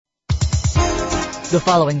The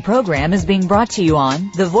following program is being brought to you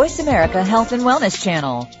on the Voice America Health and Wellness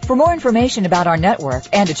Channel. For more information about our network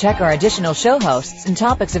and to check our additional show hosts and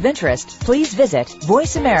topics of interest, please visit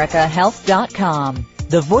voiceamericahealth.com.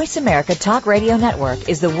 The Voice America Talk Radio Network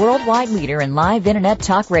is the worldwide leader in live Internet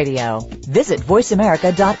talk radio. Visit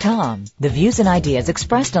voiceamerica.com. The views and ideas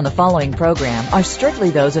expressed on the following program are strictly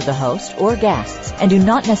those of the host or guests and do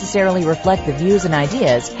not necessarily reflect the views and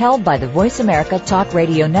ideas held by the Voice America Talk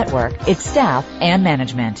Radio Network, its staff, and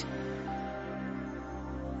management.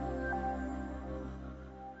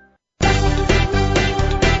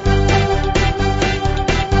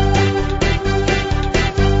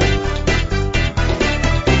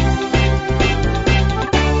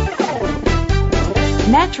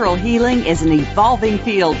 Natural healing is an evolving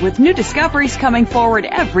field with new discoveries coming forward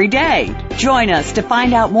every day. Join us to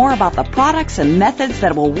find out more about the products and methods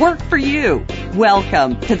that will work for you.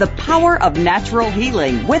 Welcome to The Power of Natural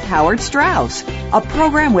Healing with Howard Strauss, a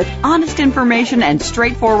program with honest information and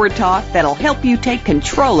straightforward talk that'll help you take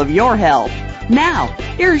control of your health. Now,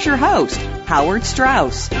 here's your host, Howard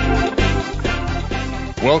Strauss.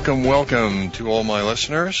 Welcome to all my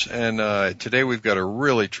listeners, and today we've got a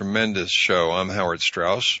really tremendous show. I'm Howard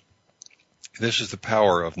Strauss. This is The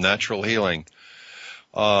Power of Natural Healing.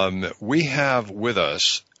 We have with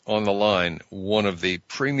us on the line one of the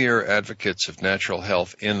premier advocates of natural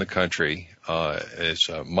health in the country. Is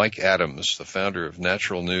Mike Adams, the founder of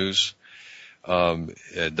NaturalNews.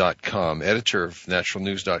 .com, editor of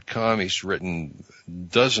NaturalNews.com. He's written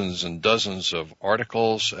dozens and dozens of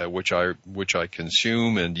articles, which I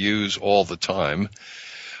consume and use all the time.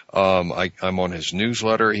 I'm on his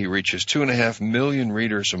newsletter. He reaches 2.5 million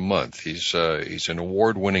readers a month. He's an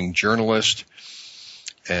award-winning journalist,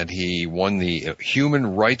 and he won the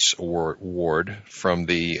Human Rights Award from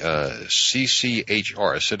the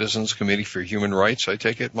CCHR, Citizens Committee for Human Rights. I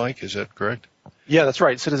take it, Mike, is that correct? Yeah, that's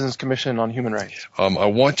right. Citizens Commission on Human Rights. I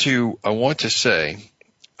want to say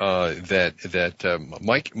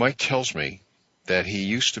that Mike tells me that he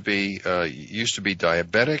used to be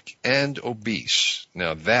diabetic and obese.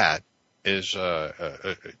 Now that is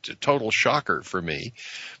a total shocker for me,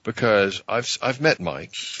 because I've met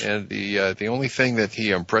Mike, and the only thing that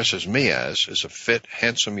he impresses me as is a fit,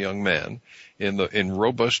 handsome young man in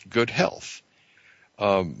robust good health.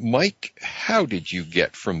 Mike, how did you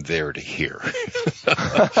get from there to here?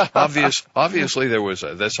 Obviously, there's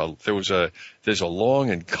a long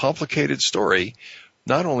and complicated story,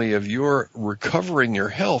 not only of your recovering your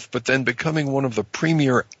health, but then becoming one of the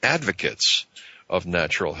premier advocates of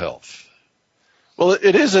natural health. Well,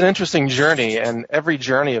 it is an interesting journey, and every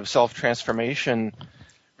journey of self-transformation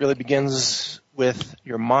really begins with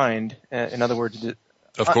your mind. In other words,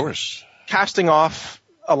 of course, casting off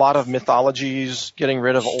a lot of mythologies, getting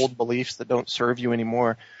rid of old beliefs that don't serve you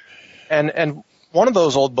anymore. And one of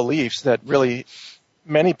those old beliefs that really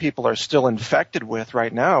many people are still infected with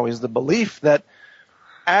right now is the belief that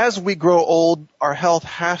as we grow old, our health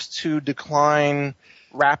has to decline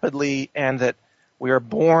rapidly, and that we are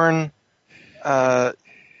born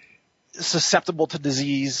susceptible to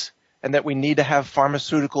disease, and that we need to have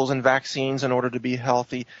pharmaceuticals and vaccines in order to be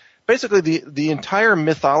healthy. Basically, the entire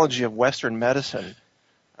mythology of Western medicine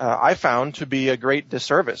I found to be a great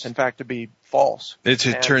disservice, in fact, to be false. It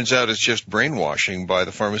turns out it's just brainwashing by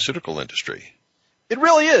the pharmaceutical industry. It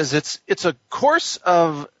really is. It's a course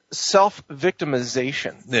of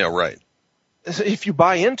self-victimization. Yeah, right. So if you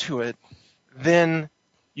buy into it, then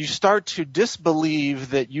you start to disbelieve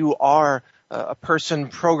that you are a person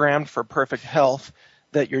programmed for perfect health,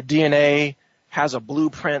 that your DNA has a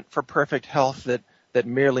blueprint for perfect health that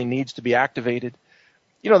merely needs to be activated.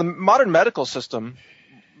 You know, the modern medical system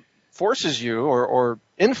forces you or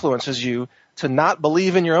influences you to not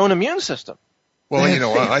believe in your own immune system. Well, you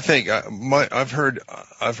know, I think I've heard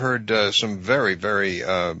some very, very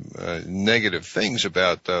negative things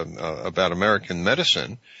about American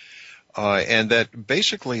medicine, and that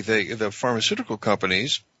basically the pharmaceutical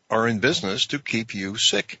companies are in business to keep you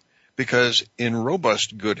sick, because in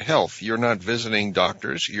robust good health, you're not visiting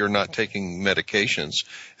doctors, you're not taking medications,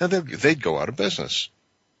 and they'd go out of business.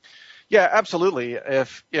 Yeah, absolutely.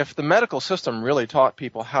 If the medical system really taught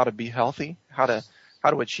people how to be healthy, how to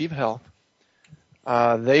achieve health,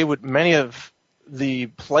 many of the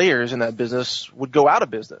players in that business would go out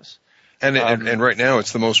of business. And right now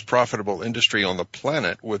it's the most profitable industry on the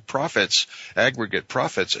planet, with aggregate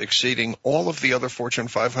profits exceeding all of the other Fortune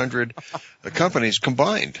 500 companies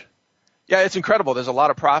combined. Yeah, it's incredible. There's a lot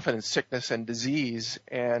of profit in sickness and disease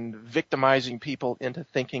and victimizing people into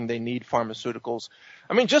thinking they need pharmaceuticals.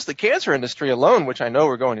 I mean, just the cancer industry alone, which I know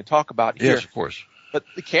we're going to talk about here. Yes, of course. But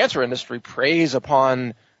the cancer industry preys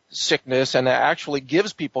upon sickness and actually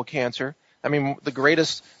gives people cancer. I mean,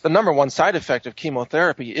 the number one side effect of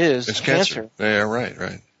chemotherapy is cancer. Yeah,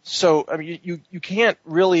 right. So, I mean, you can't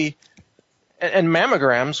really, and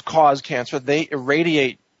mammograms cause cancer. They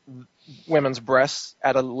irradiate women's breasts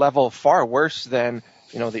at a level far worse than,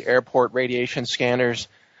 the airport radiation scanners.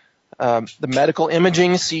 The medical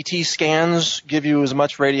imaging, CT scans, give you as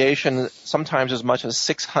much radiation, sometimes as much as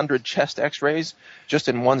 600 chest x-rays just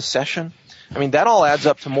in one session. I mean, that all adds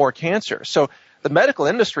up to more cancer. So the medical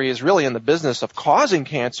industry is really in the business of causing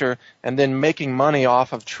cancer and then making money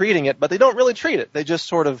off of treating it, but they don't really treat it. They just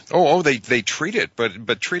sort of... They treat it,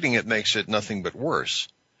 but treating it makes it nothing but worse.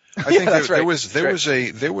 I yeah, think that's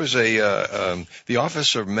right. there was the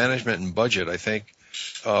Office of Management and Budget, I think,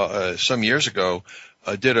 some years ago,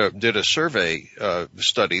 did a survey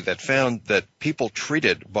study that found that people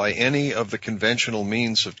treated by any of the conventional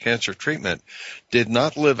means of cancer treatment did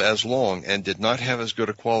not live as long and did not have as good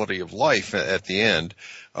a quality of life at the end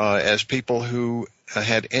as people who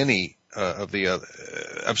had any of the other.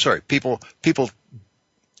 I'm sorry, people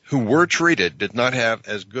who were treated did not have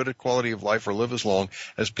as good a quality of life or live as long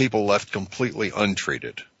as people left completely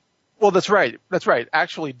untreated. Well, that's right.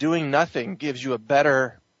 Actually doing nothing gives you a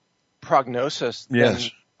better prognosis than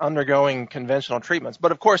undergoing conventional treatments.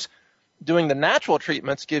 But of course, doing the natural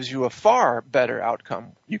treatments gives you a far better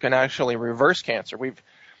outcome. You can actually reverse cancer.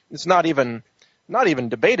 It's not even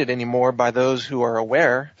debated anymore by those who are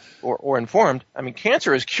aware or informed. I mean,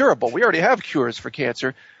 cancer is curable. We already have cures for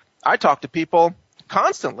cancer. I talk to people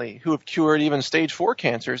constantly who have cured even stage 4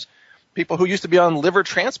 cancers. People who used to be on liver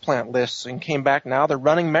transplant lists and came back, now they're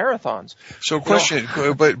running marathons. So question,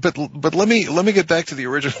 but let me get back to the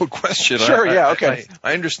original question. Sure, okay.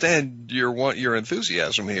 I understand your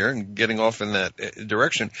enthusiasm here and getting off in that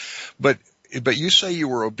direction, but you say you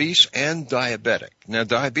were obese and diabetic. Now,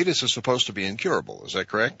 diabetes is supposed to be incurable. Is that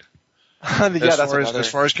correct?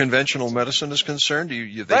 As far as conventional medicine is concerned,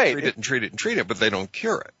 they treat it and treat it and treat it, but they don't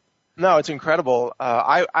cure it. No, it's incredible.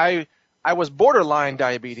 I was borderline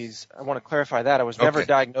diabetes. I want to clarify that. I was never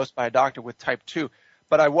diagnosed by a doctor with type 2,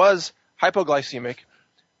 but I was hypoglycemic.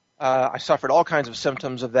 I suffered all kinds of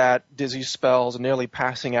symptoms of that, dizzy spells, nearly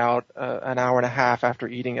passing out an hour and a half after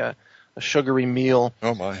eating a sugary meal.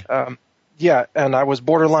 Oh, my. And I was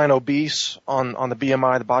borderline obese on the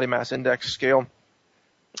BMI, the body mass index scale.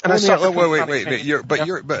 And wait.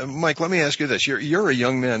 But Mike, let me ask you this. You're a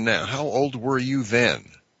young man now. How old were you then?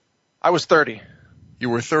 I was 30. You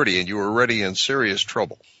were 30 and you were already in serious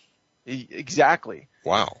trouble. Exactly.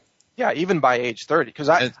 Wow. Yeah, even by age 30, because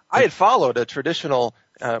I had followed a traditional,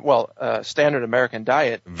 standard American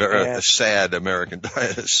diet. A sad American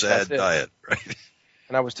diet, diet, right?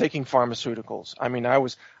 And I was taking pharmaceuticals. I mean, I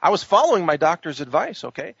was following my doctor's advice.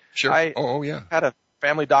 Okay. Sure. I had a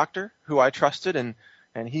family doctor who I trusted, and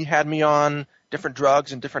he had me on different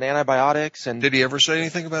drugs and different antibiotics. And did he ever say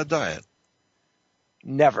anything about diet?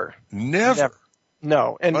 Never.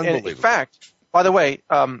 No. And in fact, by the way,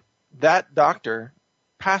 that doctor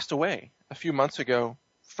passed away a few months ago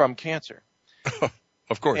from cancer.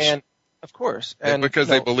 Of course. And because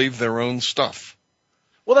they believe their own stuff.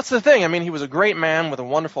 Well, that's the thing. I mean, he was a great man with a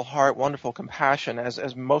wonderful heart, wonderful compassion,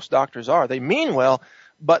 as most doctors are. They mean well,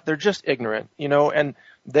 but they're just ignorant, and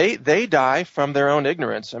they die from their own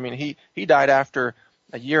ignorance. I mean, he died after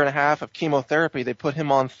a year and a half of chemotherapy. They put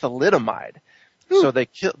him on thalidomide. So they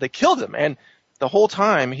killed him, and the whole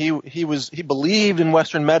time he believed in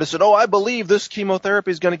Western medicine. Oh, I believe this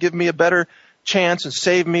chemotherapy is going to give me a better chance and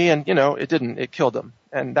save me, and it didn't. It killed him,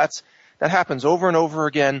 and that happens over and over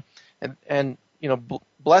again. And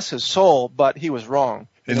bless his soul, but he was wrong.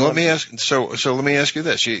 And let me ask. So let me ask you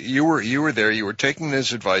this: you were there. You were taking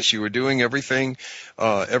his advice. You were doing everything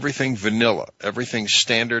vanilla, everything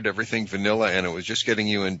standard, everything vanilla, and it was just getting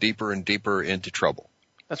you in deeper and deeper into trouble.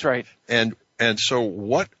 That's right. And so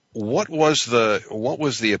what was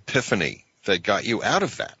the epiphany that got you out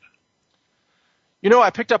of that?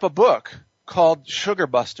 I picked up a book called Sugar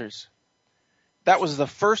Busters. That was the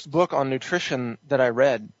first book on nutrition that I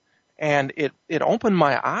read, and it opened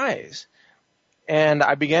my eyes. And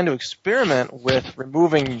I began to experiment with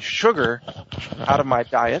removing sugar out of my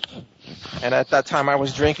diet. And at that time, I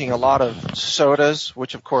was drinking a lot of sodas,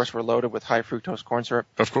 which of course were loaded with high fructose corn syrup.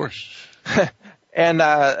 Of course. And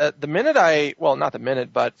but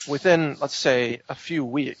within, let's say, a few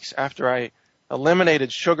weeks after I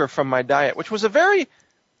eliminated sugar from my diet, which was a very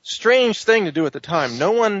strange thing to do at the time.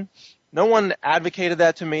 No one advocated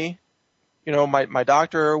that to me. My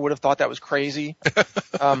doctor would have thought that was crazy.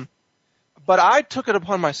 But I took it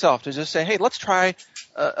upon myself to just say, hey, let's try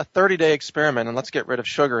a 30-day experiment and let's get rid of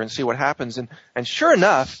sugar and see what happens. And sure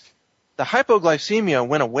enough, the hypoglycemia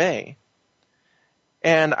went away,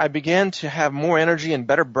 and I began to have more energy and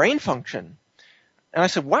better brain function. And I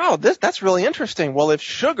said, wow, that's really interesting. Well, if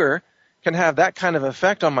sugar can have that kind of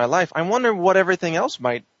effect on my life, I wonder what everything else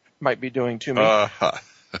might be doing to me.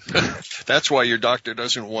 That's why your doctor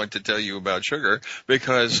doesn't want to tell you about sugar,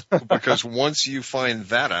 because once you find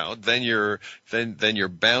that out, then you're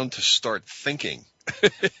bound to start thinking.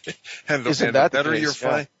 And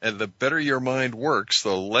the better your mind works,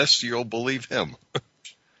 the less you'll believe him.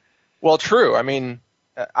 Well, true. I mean,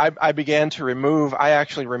 I began to remove. I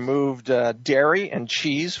actually removed dairy and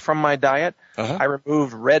cheese from my diet. Uh-huh. I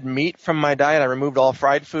removed red meat from my diet. I removed all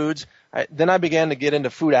fried foods. Then I began to get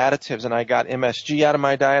into food additives, and I got MSG out of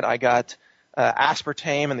my diet. I got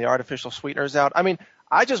aspartame and the artificial sweeteners out. I mean,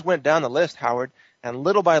 I just went down the list, Howard, and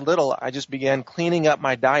little by little, I just began cleaning up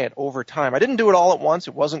my diet over time. I didn't do it all at once.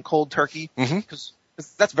 It wasn't cold turkey, because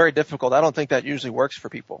that's very difficult. I don't think that usually works for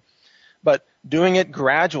people. But doing it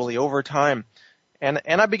gradually over time, and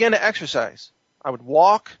I began to exercise. I would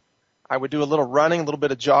walk. I would do a little running, a little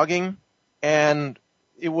bit of jogging, and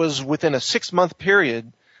it was within a 6-month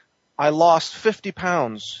period, I lost 50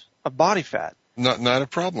 pounds of body fat. Not a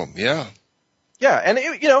problem. Yeah. Yeah. And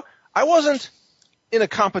I wasn't in a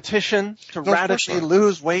competition to radically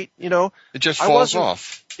lose weight, It just falls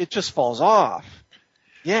off. It just falls off.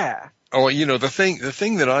 Yeah. Oh, the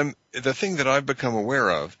thing that I've become aware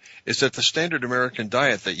of is that the standard American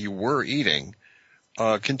diet that you were eating,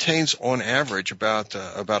 contains on average about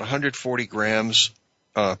 140 grams,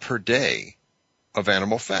 per day of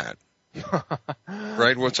animal fat.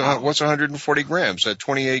 Right? What's 140 grams? At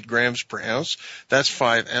 28 grams per ounce, that's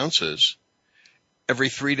 5 ounces. Every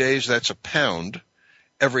 3 days, that's a pound.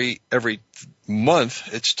 Every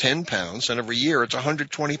month, it's 10 pounds, and every year, it's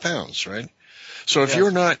 120 pounds, right? So if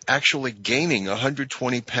you're not actually gaining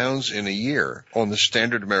 120 pounds in a year on the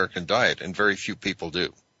standard American diet, and very few people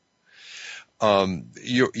do,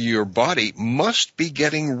 your body must be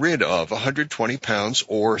getting rid of 120 pounds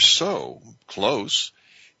or so, close,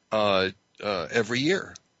 every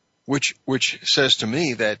year, which says to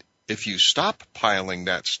me that if you stop piling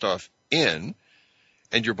that stuff in,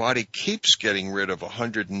 and your body keeps getting rid of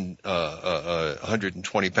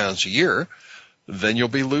 120 pounds a year, then you'll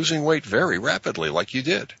be losing weight very rapidly, like you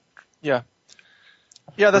did. Yeah,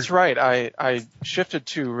 that's right. I shifted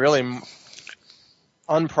to really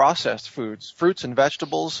unprocessed foods, fruits and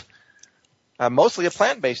vegetables. Mostly a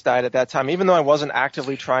plant-based diet at that time, even though I wasn't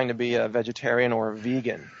actively trying to be a vegetarian or a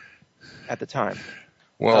vegan at the time.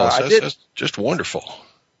 Well, that's just wonderful.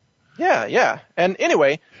 Yeah. And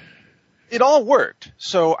anyway, it all worked.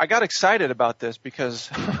 So I got excited about this because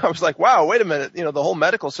I was like, wow, wait a minute. The whole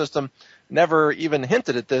medical system never even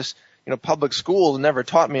hinted at this. Public schools never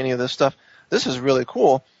taught me any of this stuff. This is really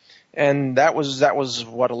cool. And that was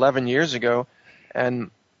 11 years ago.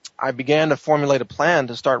 And I began to formulate a plan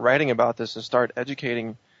to start writing about this, to start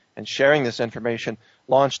educating and sharing this information.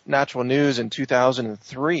 Launched Natural News in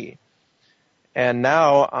 2003. And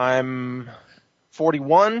now I'm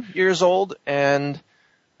 41 years old and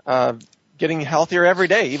getting healthier every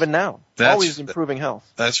day, even now. Always improving health.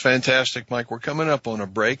 That's fantastic, Mike. We're coming up on a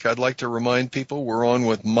break. I'd like to remind people we're on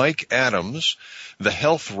with Mike Adams, the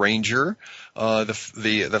Health Ranger,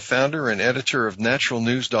 the founder and editor of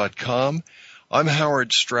NaturalNews.com. I'm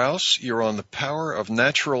Howard Strauss. You're on the Power of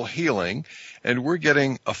Natural Healing, and we're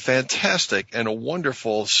getting a fantastic and a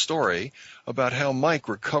wonderful story about how Mike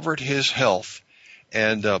recovered his health.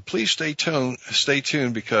 And please stay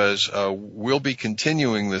tuned because we'll be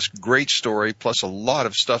continuing this great story, plus a lot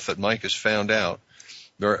of stuff that Mike has found out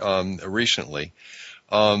recently.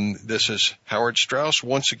 This is Howard Strauss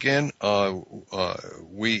once again. Our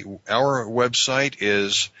website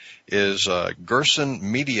is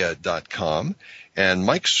gersonmedia.com, and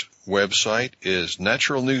Mike's website is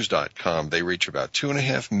naturalnews.com. They reach about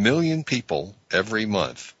 2.5 million people every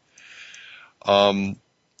month.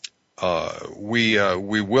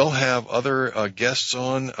 We will have other guests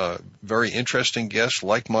on, very interesting guests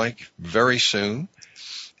like Mike very soon.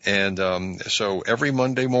 And so every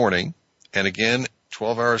Monday morning, and again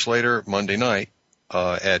 12 hours later Monday night,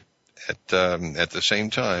 at the same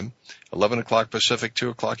time, 11 o'clock Pacific, 2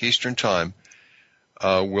 o'clock Eastern time,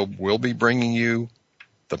 we'll be bringing you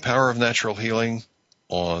the Power of Natural Healing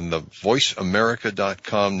on the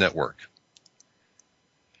VoiceAmerica.com network.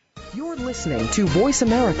 You're listening to Voice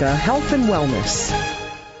America Health and Wellness.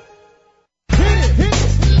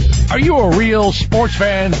 Are you a real sports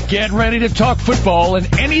fan? Get ready to talk football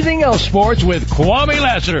and anything else sports with Kwame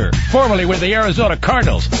Lassiter, formerly with the Arizona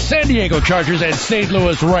Cardinals, San Diego Chargers, and St.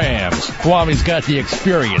 Louis Rams. Kwame's got the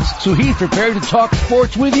experience, so he's prepared to talk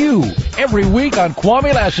sports with you every week on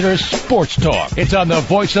Kwame Lassiter's Sports Talk. It's on the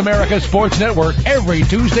Voice America Sports Network every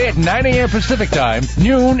Tuesday at 9 a.m. Pacific Time,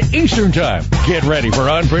 noon Eastern Time. Get ready for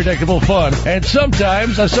unpredictable fun and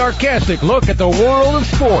sometimes a sarcastic look at the world of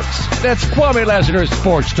sports. That's Kwame Lassiter's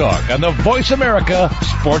Sports Talk on the Voice America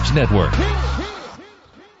Sports Network.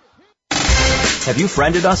 Have you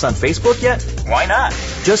friended us on Facebook yet? Why not?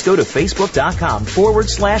 Just go to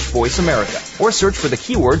facebook.com/Voice America or search for the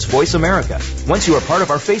keywords Voice America. Once you are part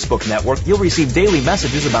of our Facebook network, you'll receive daily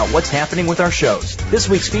messages about what's happening with our shows, this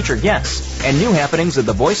week's featured guests, and new happenings of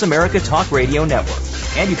the Voice America Talk Radio Network.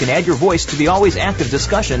 And you can add your voice to the always active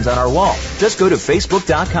discussions on our wall. Just go to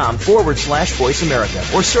facebook.com/Voice America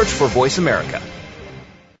or search for Voice America.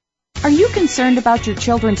 Are you concerned about your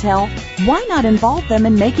children's health? Why not involve them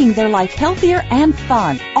in making their life healthier and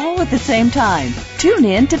fun, all at the same time? Tune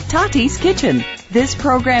in to Tati's Kitchen. This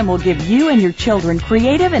program will give you and your children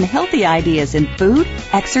creative and healthy ideas in food,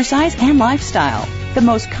 exercise, and lifestyle. The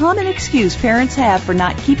most common excuse parents have for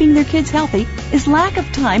not keeping their kids healthy is lack of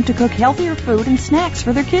time to cook healthier food and snacks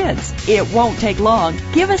for their kids. It won't take long.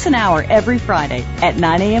 Give us an hour every Friday at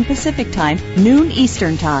 9 a.m. Pacific Time, noon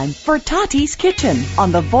Eastern Time for Tati's Kitchen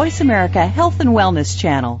on the Voice America Health and Wellness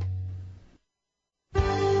Channel.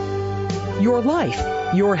 Your life,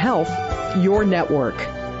 your health, your network.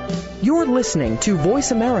 You're listening to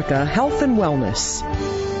Voice America Health and Wellness.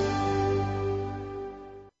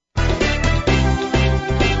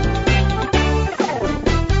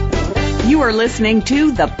 You are listening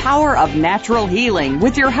to The Power of Natural Healing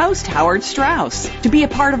with your host, Howard Strauss. To be a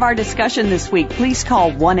part of our discussion this week, please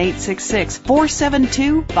call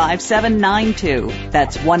 1-866-472-5792.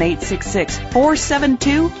 That's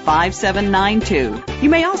 1-866-472-5792. You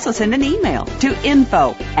may also send an email to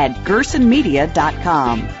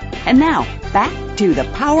info@gersonmedia.com. And now, back to The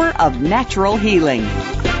Power of Natural Healing.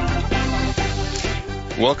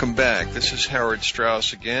 Welcome back. This is Howard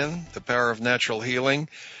Strauss again, The Power of Natural Healing.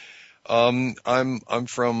 I'm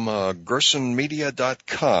from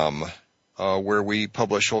gersonmedia.com, where we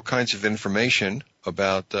publish all kinds of information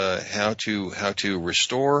about how to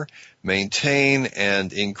restore, maintain,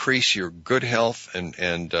 and increase your good health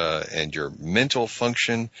and your mental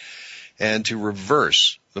function, and to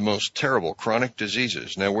reverse the most terrible chronic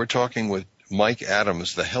diseases. Now we're talking with Mike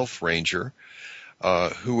Adams, the Health Ranger,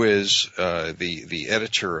 who is the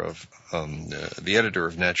editor of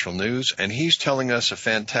Natural News, and he's telling us a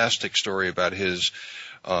fantastic story about his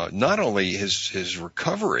not only his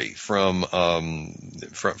recovery from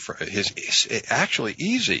his actually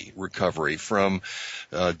easy recovery from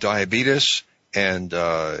diabetes and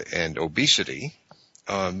obesity,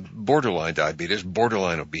 borderline diabetes,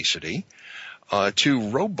 borderline obesity, to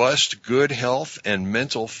robust good health and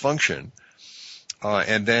mental function.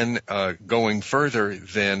 And then going further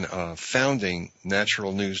than founding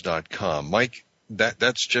NaturalNews.com. Mike,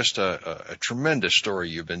 that's just a tremendous story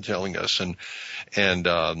you've been telling us, and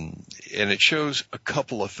it shows a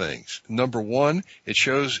couple of things. Number one, it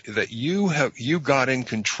shows that you got in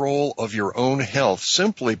control of your own health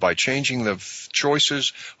simply by changing the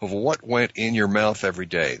choices of what went in your mouth every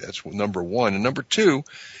day. That's number one. And number two,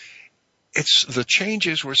 the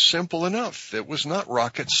changes were simple enough. It was not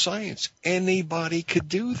rocket science. Anybody could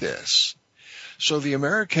do this. So the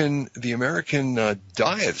American diet,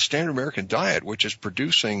 the standard American diet, which is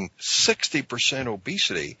producing 60%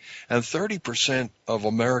 obesity and 30% of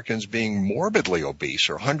Americans being morbidly obese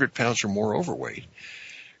or 100 pounds or more overweight,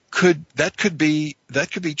 could be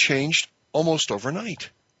changed almost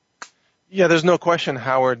overnight. Yeah, there's no question,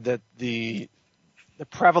 Howard, that the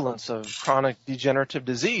prevalence of chronic degenerative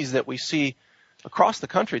disease that we see across the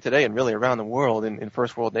country today and really around the world in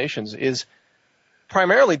first world nations is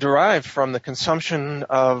primarily derived from the consumption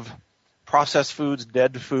of processed foods,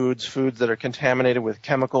 dead foods, foods that are contaminated with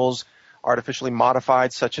chemicals, artificially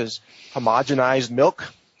modified, such as homogenized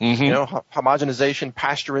milk, homogenization,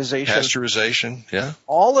 pasteurization. Yeah.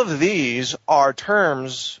 All of these are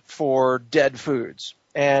terms for dead foods,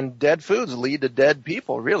 and dead foods lead to dead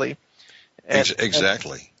people, really.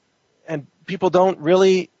 Exactly. And people don't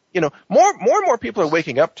really, more and more people are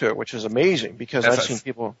waking up to it, which is amazing because I've seen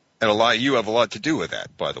people. And you have a lot to do with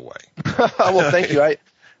that, by the way. Well, thank you.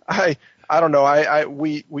 I don't know.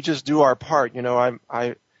 We just do our part.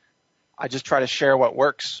 I just try to share what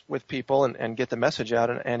works with people and get the message out,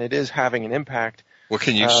 and it is having an impact. Well,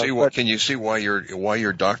 can you see why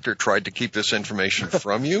your doctor tried to keep this information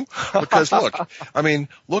from you? Because look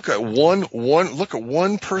at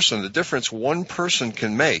one person, the difference one person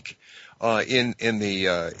can make in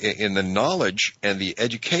the knowledge and the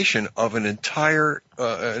education of an entire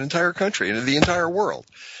country and the entire world.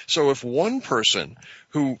 So if one person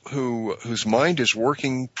whose mind is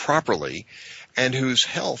working properly and whose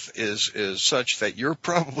health is such that you're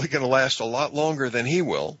probably going to last a lot longer than he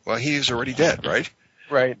will. Well, he's already dead, right?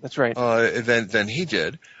 Right, that's right. Than he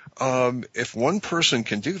did. If one person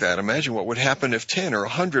can do that, imagine what would happen if 10 or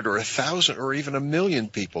 100 or 1,000 or even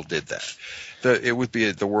 1,000,000 people did that.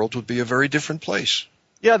 The world would be a very different place.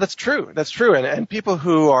 Yeah, that's true. That's true. And people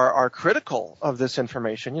who are critical of this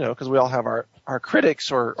information, because we all have our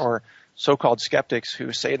critics or so-called skeptics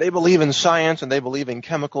who say they believe in science and they believe in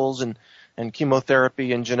chemicals and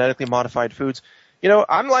chemotherapy and genetically modified foods.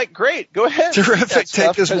 I'm like, great, go ahead. Terrific.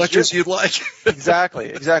 Take as much as you'd like.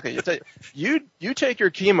 Exactly. You take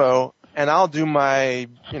your chemo and I'll do my,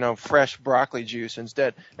 fresh broccoli juice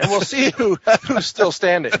instead. And we'll see who's still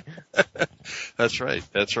standing. That's right.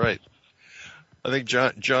 I think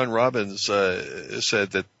John Robbins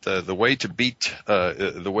said that the way to beat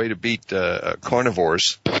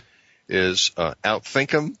carnivores is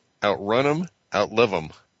outthink them, outrun them, outlive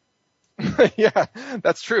them. Yeah,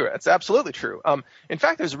 that's true. That's absolutely true. In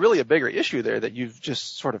fact, there's really a bigger issue there that you've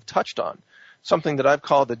just sort of touched on, something that I've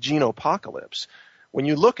called the genopocalypse. When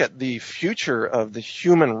you look at the future of the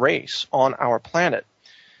human race on our planet,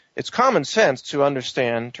 it's common sense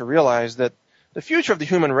to realize that the future of the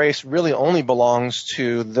human race really only belongs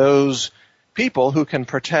to those people who can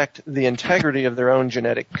protect the integrity of their own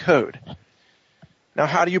genetic code. Now,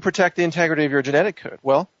 how do you protect the integrity of your genetic code?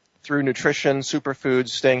 Well, through nutrition, superfoods,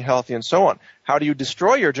 staying healthy, and so on. How do you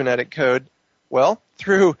destroy your genetic code? Well,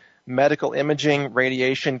 through medical imaging,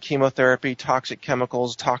 radiation, chemotherapy, toxic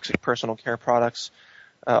chemicals, toxic personal care products.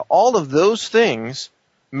 All of those things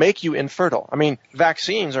make you infertile. I mean,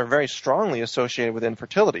 vaccines are very strongly associated with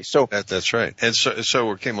infertility. So that's right. And so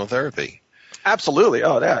are chemotherapy. Absolutely.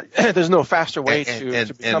 Oh, there's no faster way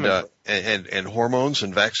to become and hormones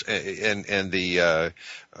and the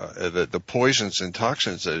poisons and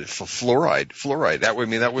toxins. Fluoride.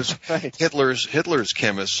 That was right. Hitler's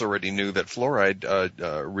chemists already knew that fluoride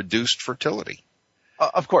reduced fertility.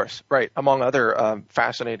 Of course, right. Among other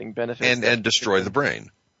fascinating benefits. And destroy the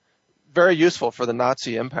brain. Very useful for the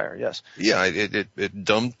Nazi Empire. Yes. Yeah. It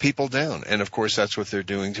dumbed people down, and of course that's what they're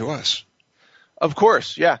doing to us. Of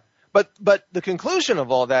course. Yeah. But the conclusion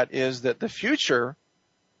of all that is that the future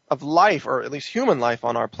of life, or at least human life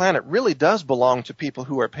on our planet, really does belong to people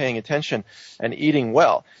who are paying attention and eating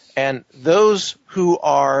well. And those who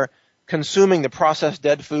are consuming the processed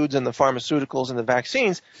dead foods and the pharmaceuticals and the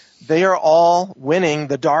vaccines, they are all winning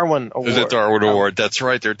the Darwin Award. The Darwin Award, that's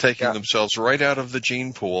right. They're taking themselves right out of the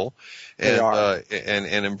gene pool and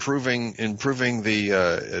improving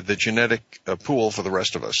the genetic pool for the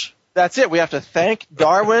rest of us. That's it. We have to thank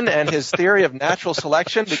Darwin and his theory of natural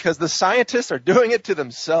selection because the scientists are doing it to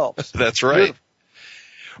themselves. That's right.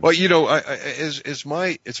 Well, it's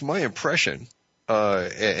my impression,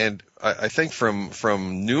 and I think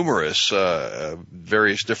from numerous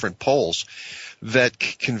various different polls that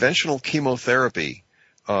conventional chemotherapy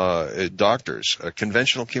doctors,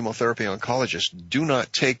 conventional chemotherapy oncologists do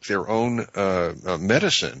not take their own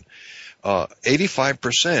medicine.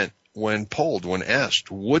 85%. When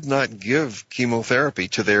asked, would not give chemotherapy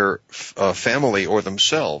to their family or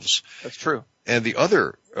themselves. That's true. And the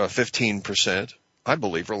other 15%, I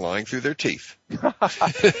believe, are lying through their teeth.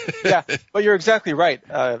 Yeah, but you're exactly right.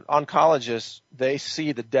 Oncologists, they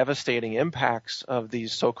see the devastating impacts of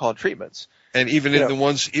these so-called treatments. And even in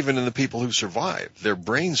the people who survive, their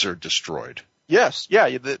brains are destroyed. Yes,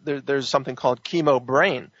 yeah. There's something called chemo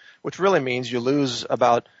brain, which really means you lose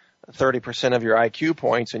about 30% of your IQ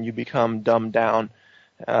points and you become dumbed down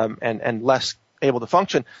and less able to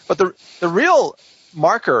function. But the real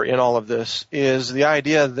marker in all of this is the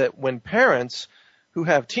idea that when parents who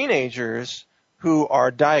have teenagers who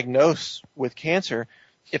are diagnosed with cancer,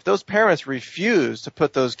 if those parents refuse to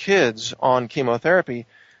put those kids on chemotherapy,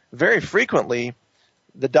 very frequently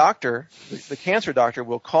the doctor, the cancer doctor,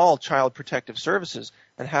 will call Child Protective Services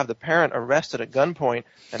and have the parent arrested at gunpoint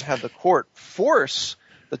and have the court force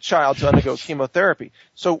the child to undergo chemotherapy.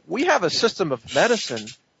 So we have a system of medicine,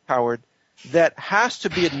 Howard, that has to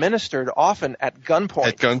be administered often at gunpoint.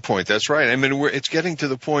 At gunpoint, that's right. I mean, it's getting to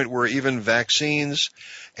the point where even vaccines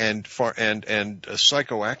and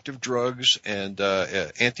psychoactive drugs and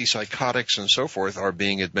antipsychotics and so forth are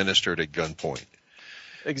being administered at gunpoint.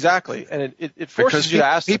 Exactly. And it forces you to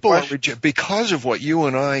ask people the question. because of what you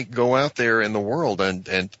and I go out there in the world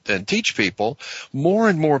and teach people, more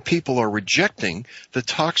and more people are rejecting the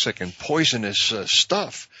toxic and poisonous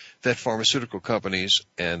stuff that pharmaceutical companies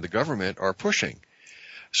and the government are pushing.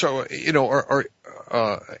 So,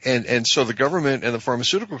 and so the government and the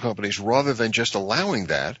pharmaceutical companies, rather than just allowing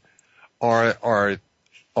that, are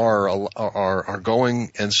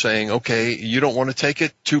going and saying, okay, you don't want to take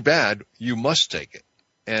it, too bad, you must take it.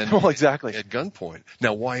 And well, exactly. At gunpoint.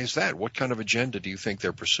 Now, why is that? What kind of agenda do you think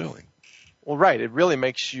they're pursuing? Well, right. It really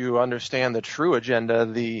makes you understand the true agenda,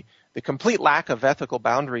 the complete lack of ethical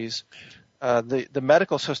boundaries. The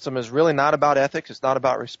medical system is really not about ethics. It's not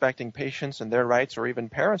about respecting patients and their rights or even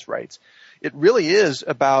parents' rights. It really is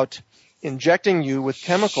about injecting you with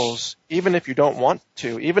chemicals, even if you don't want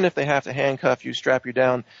to, even if they have to handcuff you, strap you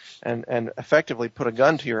down, and effectively put a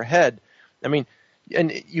gun to your head. I mean,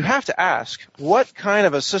 and you have to ask, what kind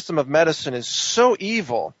of a system of medicine is so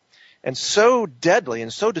evil and so deadly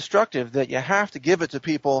and so destructive that you have to give it to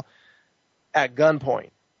people at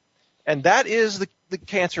gunpoint? And that is the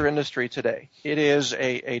cancer industry today. It is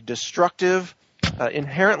a destructive,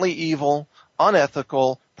 inherently evil,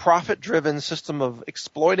 unethical, profit-driven system of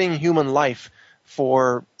exploiting human life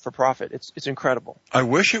for profit. It's incredible. I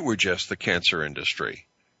wish it were just the cancer industry.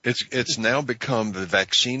 It's now become the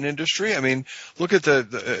vaccine industry. I mean, look at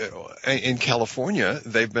in California,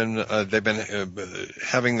 they've been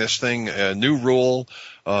having this thing, new rule,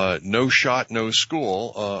 no shot, no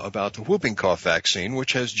school, about the whooping cough vaccine,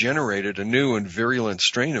 which has generated a new and virulent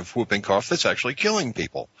strain of whooping cough that's actually killing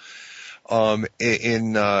people.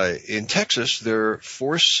 In Texas, they're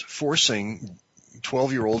forcing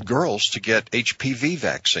 12-year-old girls to get HPV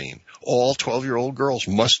vaccine. All 12-year-old girls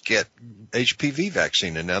must get HPV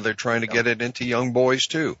vaccine, and now they're trying to get it into young boys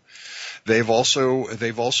too. They've also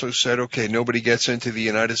said, okay, nobody gets into the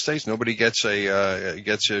United States, nobody gets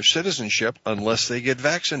a citizenship unless they get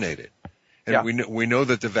vaccinated. And we know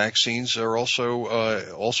that the vaccines are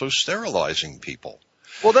also sterilizing people.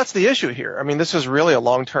 Well, that's the issue here. I mean, this is really a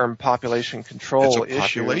long-term population control issue. It's a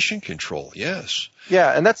population control, yes.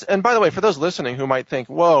 Yeah, and by the way, for those listening who might think,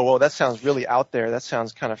 whoa, that sounds really out there, that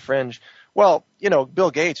sounds kind of fringe. Well,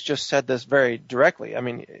 Bill Gates just said this very directly. I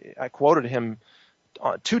mean, I quoted him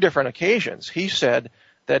on 2 different occasions. He said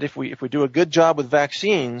that if we do a good job with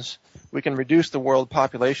vaccines, we can reduce the world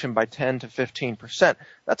population by 10 to 15%.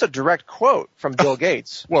 That's a direct quote from Bill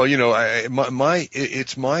Gates. Well,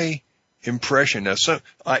 it's my impression. Now,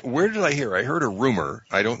 where did I hear? I heard a rumor.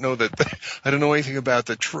 I don't know anything about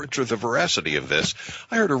the veracity of this.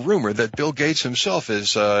 I heard a rumor that Bill Gates himself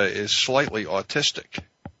is slightly autistic.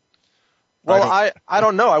 Well, I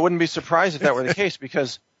don't know. I wouldn't be surprised if that were the case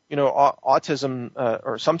because, autism,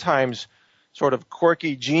 or sometimes sort of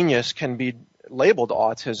quirky genius can be labeled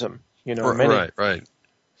autism, Right.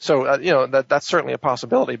 So, that's certainly a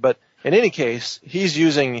possibility. But in any case, he's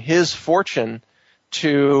using his fortune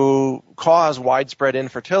to cause widespread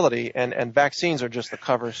infertility, and vaccines are just the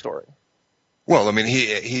cover story. Well, I mean,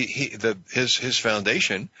 his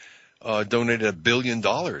foundation donated $1 billion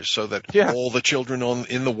so that all the children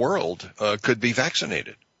in the world could be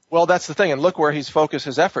vaccinated. Well, that's the thing, and look where he's focused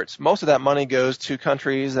his efforts. Most of that money goes to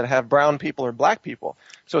countries that have brown people or black people.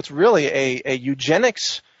 So it's really a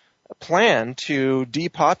eugenics plan to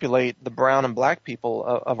depopulate the brown and black people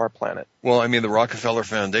of our planet. Well, I mean, the Rockefeller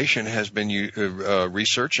Foundation has been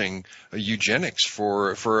researching eugenics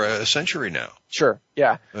for a century now. Sure,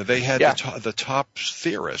 yeah. They had the top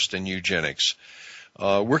theorist in eugenics.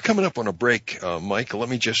 We're coming up on a break, Mike. Let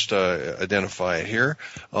me just identify it here.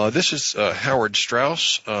 This is Howard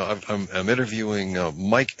Strauss. I'm interviewing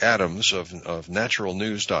Mike Adams of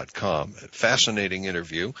NaturalNews.com. Fascinating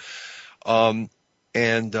interview.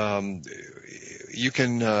 And you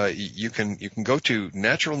can go to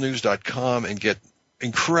naturalnews.com and get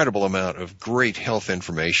incredible amount of great health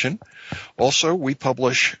information. Also, we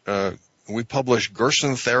publish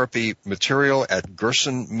Gerson Therapy material at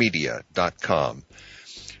gersonmedia.com.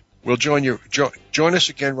 We'll join us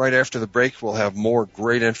again right after the break. We'll have more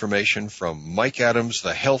great information from Mike Adams,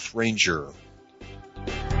 the Health Ranger.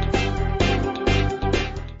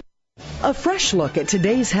 A fresh look at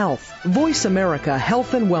today's health. Voice America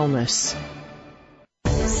Health and Wellness.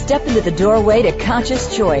 Step into the doorway to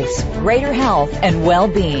conscious choice, greater health, and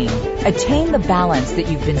well-being. Attain the balance that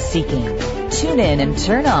you've been seeking. Tune in and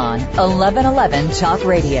turn on 1111 Talk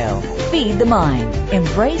Radio. Feed the mind.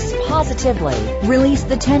 Embrace positively. Release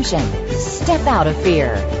the tension. Step out of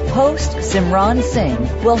fear. Host Simran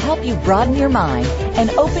Singh will help you broaden your mind and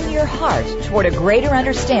open your heart toward a greater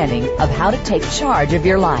understanding of how to take charge of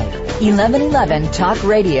your life. 1111 Talk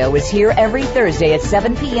Radio is here every Thursday at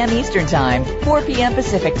 7 p.m. Eastern Time, 4 p.m.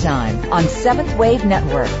 Pacific Time on 7th Wave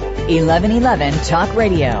Network. 1111 Talk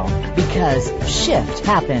Radio, because shift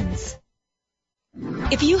happens.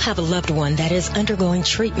 If you have a loved one that is undergoing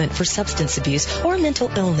treatment for substance abuse or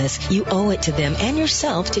mental illness, you owe it to them and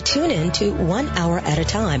yourself to tune in to 1 Hour at a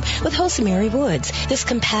Time with host Mary Woods. This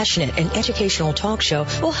compassionate and educational talk show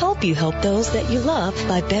will help you help those that you love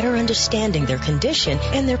by better understanding their condition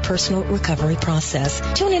and their personal recovery process.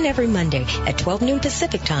 Tune in every Monday at 12 noon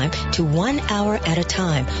Pacific Time to 1 Hour at a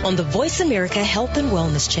Time on the Voice America Health and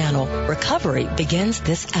Wellness Channel. Recovery begins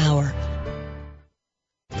this hour.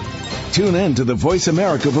 Tune in to the Voice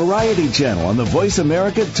America Variety channel on the Voice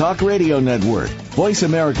America Talk Radio Network. Voice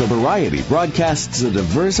America Variety broadcasts a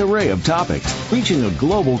diverse array of topics, reaching a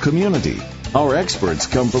global community. Our experts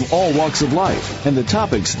come from all walks of life, and the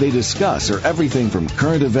topics they discuss are everything from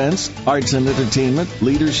current events, arts and entertainment,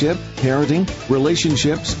 leadership, parenting,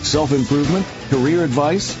 relationships, self-improvement, career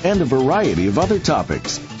advice, and a variety of other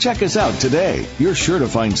topics. Check us out today. You're sure to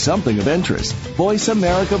find something of interest. Voice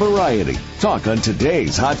America Variety. Talk on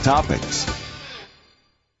today's hot topics.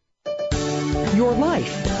 Your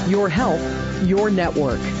life, your health, your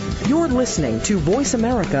network. You're listening to Voice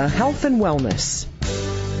America Health and Wellness.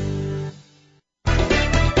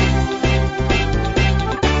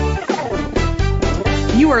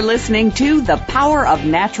 You are listening to The Power of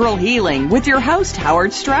Natural Healing with your host,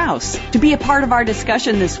 Howard Strauss. To be a part of our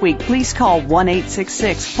discussion this week, please call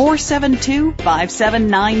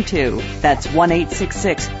 1-866-472-5792. That's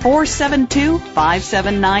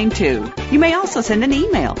 1-866-472-5792. You may also send an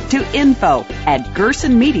email to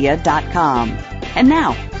info@gersonmedia.com. And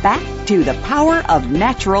now, back to The Power of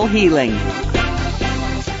Natural Healing.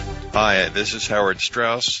 Hi, this is Howard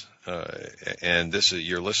Strauss. And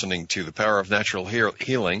you're listening to The Power of Natural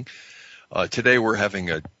Healing. Today we're having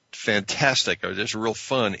a fantastic, just a real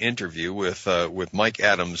fun interview with Mike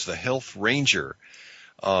Adams, the Health Ranger,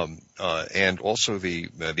 and also the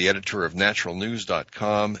editor of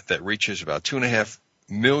NaturalNews.com that reaches about 2.5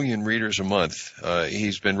 million readers a month.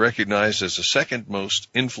 He's been recognized as the second most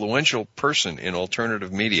influential person in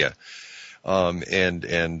alternative media.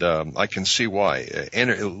 I can see why.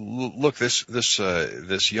 And look,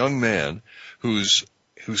 this young man who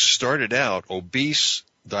started out obese,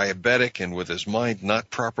 diabetic, and with his mind not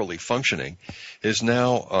properly functioning, is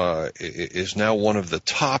now one of the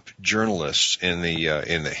top journalists in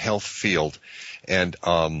the health field. And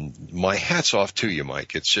my hat's off to you,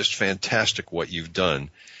 Mike. It's just fantastic what you've done,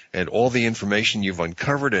 and all the information you've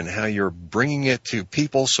uncovered and how you're bringing it to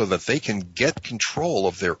people so that they can get control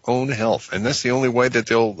of their own health. And that's the only way that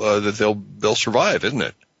they'll survive, isn't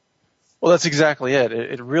it? Well, that's exactly it.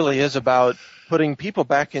 It really is about putting people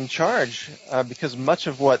back in charge, because much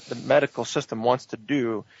of what the medical system wants to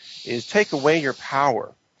do is take away your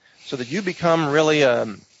power so that you become really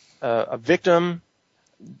a victim,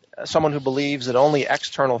 someone who believes that only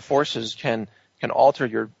external forces can alter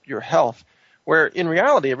your health. Where in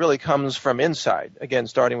reality it really comes from inside, again,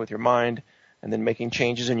 starting with your mind and then making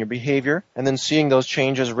changes in your behavior and then seeing those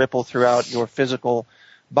changes ripple throughout your physical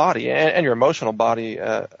body and your emotional body,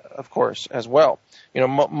 of course, as well. You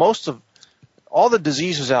know, most of all the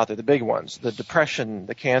diseases out there, the big ones, the depression,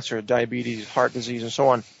 the cancer, diabetes, heart disease, and so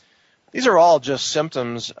on, these are all just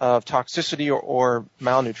symptoms of toxicity or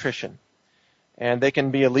malnutrition. And they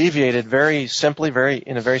can be alleviated very simply,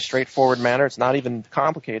 in a very straightforward manner. It's not even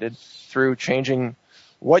complicated, through changing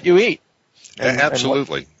what you eat.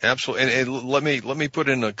 Absolutely. And let me put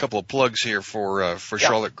in a couple of plugs here for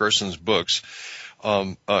Charlotte Gerson's books.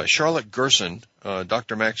 Charlotte Gerson,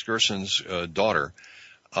 Dr. Max Gerson's daughter,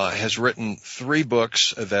 has written 3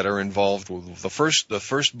 books that are involved with the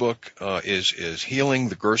first book is Healing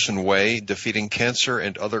the Gerson Way, Defeating Cancer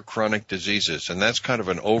and Other Chronic Diseases, and that's kind of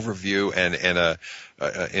an overview and an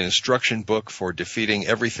instruction book for defeating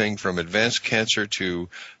everything from advanced cancer to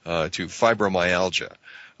fibromyalgia.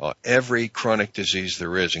 Every chronic disease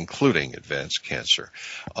there is, including advanced cancer.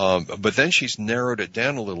 But then she's narrowed it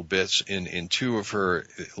down a little bit in two of her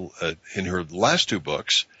in her last 2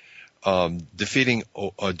 books. Defeating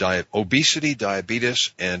obesity,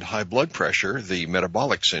 diabetes, and high blood pressure, the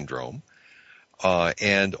metabolic syndrome,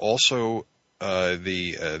 and also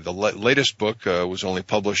the latest book was only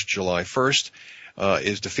published July 1st,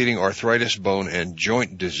 is Defeating Arthritis, Bone, and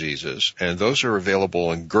Joint Diseases, and those are available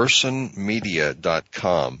on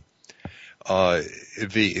GersonMedia.com. the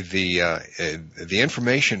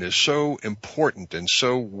information is so important and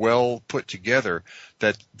so well put together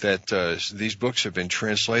that these books have been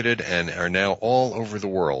translated and are now all over the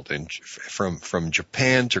world, and from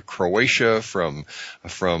Japan to Croatia, from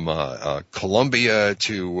Colombia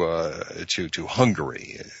to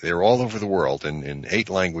Hungary. They're all over the world in 8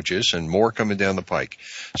 languages, and more coming down the pike.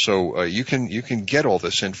 So you can get all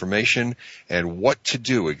this information and what to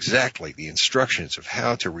do exactly, the instructions of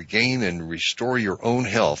how to regain and restore your own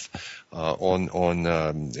health on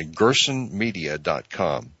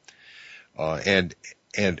gersonmedia.com.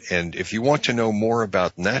 And if you want to know more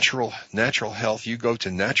about natural health, you go to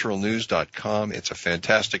naturalnews.com. It's a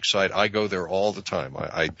fantastic site. I go there all the time.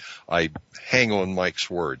 I hang on Mike's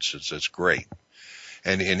words. It's great.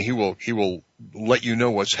 And he will let you know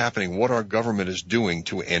what's happening, what our government is doing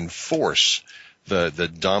to enforce the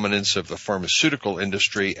dominance of the pharmaceutical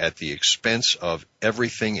industry at the expense of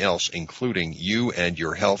everything else, including you and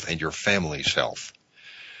your health and your family's health.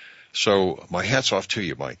 So my hat's off to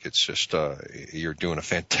you, Mike. It's just you're doing a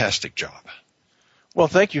fantastic job. Well,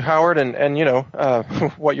 thank you, Howard. And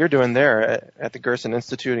what you're doing there at the Gerson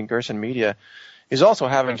Institute and Gerson Media is also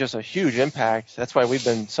having just a huge impact. That's why we've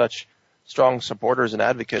been such strong supporters and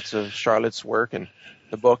advocates of Charlotte's work and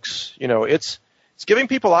the books. It's giving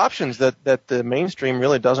people options that the mainstream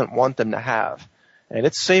really doesn't want them to have. And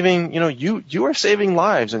it's saving, you are saving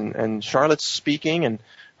lives, and Charlotte's speaking and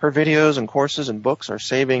her videos and courses and books are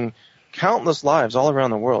saving countless lives all around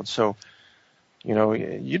the world. So,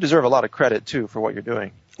 you deserve a lot of credit too for what you're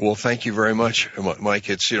doing. Well, thank you very much, Mike.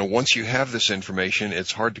 It's, once you have this information,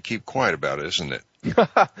 it's hard to keep quiet about it, isn't it?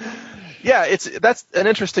 Yeah, that's an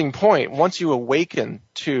interesting point. Once you awaken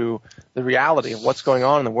to the reality of what's going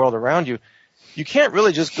on in the world around you, you can't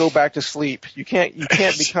really just go back to sleep. You can't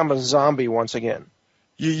become a zombie once again.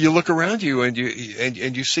 You look around you and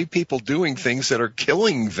you see people doing things that are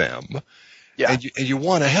killing them. Yeah. And you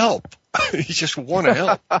want to help. You just want to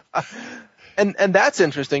help. And that's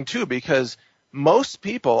interesting too, because most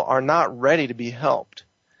people are not ready to be helped.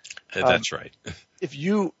 That's right.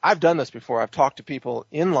 I've done this before. I've talked to people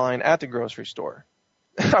in line at the grocery store.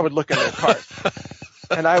 I would look in their cart.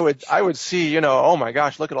 And I would see, oh my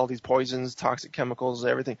gosh, look at all these poisons, toxic chemicals,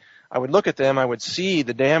 everything. I would look at them. I would see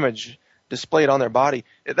the damage displayed on their body.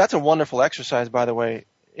 That's a wonderful exercise, by the way.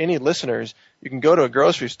 Any listeners, you can go to a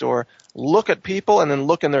grocery store, look at people, and then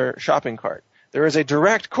look in their shopping cart. There is a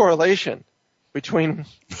direct correlation between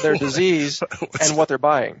their disease and what they're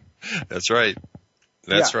buying. That's right.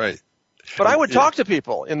 That's right. But I would talk to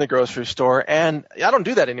people in the grocery store, and I don't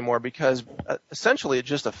do that anymore because essentially it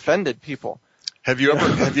just offended people. Have you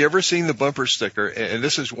ever seen the bumper sticker? And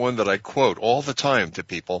this is one that I quote all the time to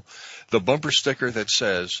people. The bumper sticker that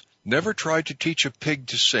says, "Never try to teach a pig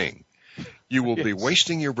to sing. You will be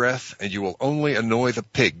wasting your breath and you will only annoy the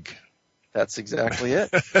pig." That's exactly it.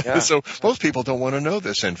 Yeah. So most people don't want to know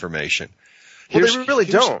this information. Well, they really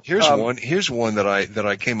don't. Here's one that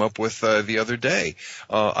I came up with the other day.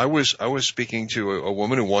 I was speaking to a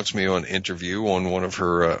woman who wants me on interview on one of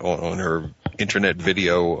her on her internet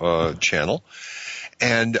video channel,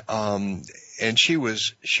 and she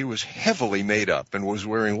was heavily made up and was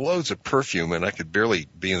wearing loads of perfume, and I could barely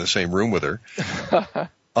be in the same room with her.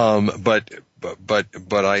 But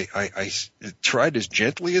I tried as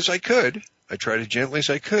gently as I could.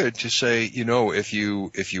 To say,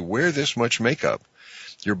 if you wear this much makeup,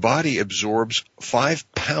 your body absorbs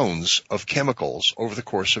 5 pounds of chemicals over the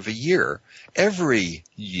course of a year, every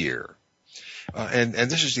year. And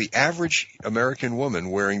this is the average American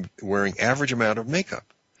woman wearing average amount of makeup.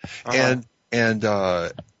 Uh-huh. And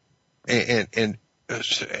I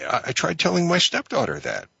tried telling my stepdaughter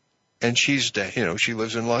that. And she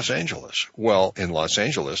lives in Los Angeles. Well, in Los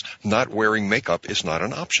Angeles, not wearing makeup is not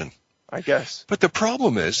an option, I guess. But the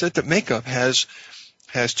problem is that the makeup has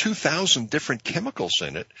 2,000 different chemicals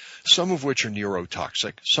in it, some of which are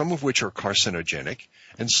neurotoxic, some of which are carcinogenic,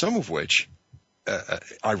 and some of which,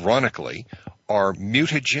 ironically, are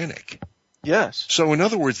mutagenic. Yes. So in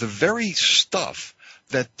other words, the very stuff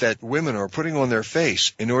that women are putting on their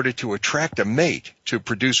face in order to attract a mate to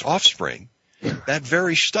produce offspring, that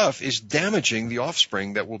very stuff is damaging the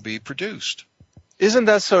offspring that will be produced. Isn't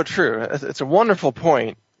that so true? It's a wonderful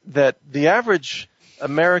point that the average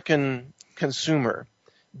American consumer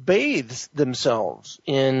bathes themselves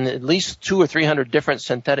in at least 200 or 300 different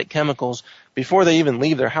synthetic chemicals before they even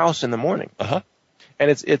leave their house in the morning. Uh-huh.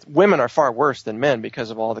 And women are far worse than men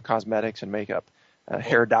because of all the cosmetics and makeup,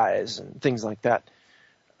 hair dyes and things like that.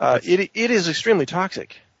 It is extremely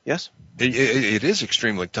toxic. Yes. It is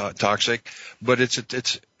extremely toxic, but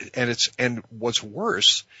and what's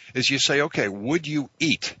worse is you say, okay, would you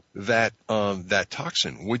eat that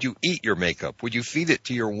toxin? Would you eat your makeup? Would you feed it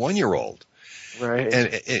to your 1-year-old? Right.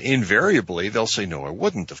 And invariably they'll say, no, I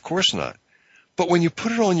wouldn't. Of course not. But when you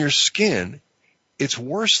put it on your skin, it's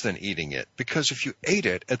worse than eating it, because if you ate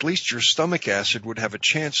it, at least your stomach acid would have a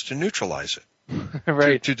chance to neutralize it,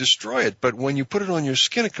 right, to destroy it. But when you put it on your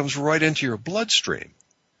skin, it comes right into your bloodstream.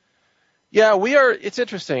 Yeah, it's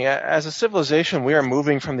interesting. As a civilization, we are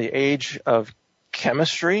moving from the age of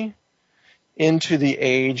chemistry into the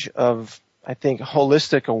age of, I think,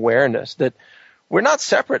 holistic awareness, that we're not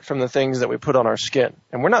separate from the things that we put on our skin,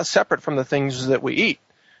 and we're not separate from the things that we eat.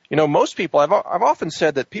 You know, most people, I've often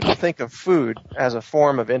said that people think of food as a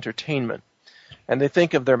form of entertainment, and they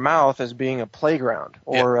think of their mouth as being a playground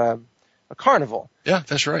or a carnival. Yeah,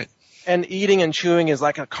 that's right. And eating and chewing is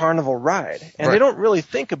like a carnival ride. And right. They don't really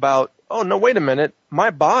think about, oh, no, wait a minute, my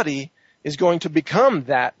body is going to become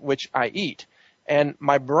that which I eat. And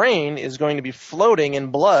my brain is going to be floating in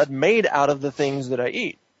blood made out of the things that I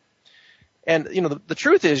eat. And, you know, the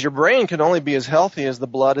truth is your brain can only be as healthy as the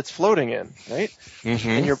blood it's floating in, right? Mm-hmm.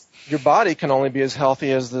 And your body can only be as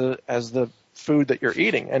healthy as the food that you're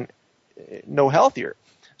eating, and no healthier.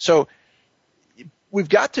 So we've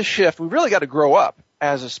got to shift. We've really got to grow up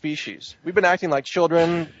as a species. We've been acting like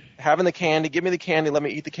children, having the candy, give me the candy, let me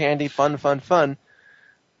eat the candy, fun, fun, fun.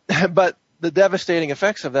 But the devastating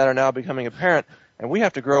effects of that are now becoming apparent, and we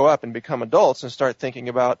have to grow up and become adults and start thinking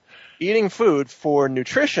about eating food for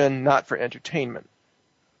nutrition, not for entertainment.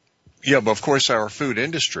 Yeah, but of course our food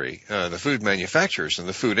industry, the food manufacturers and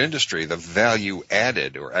the food industry, the value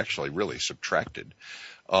added or actually really subtracted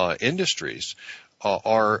industries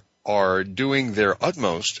are doing their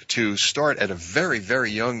utmost to start at a very,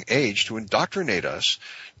 very young age to indoctrinate us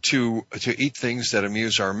to eat things that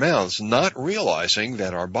amuse our mouths, not realizing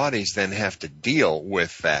that our bodies then have to deal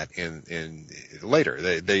with that in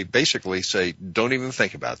later. They basically say, don't even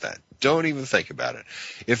think about that. Don't even think about it.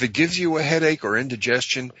 If it gives you a headache or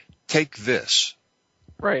indigestion, take this.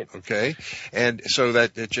 Right. Okay. And so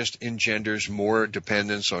that it just engenders more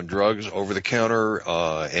dependence on drugs, over the counter,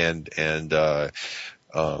 and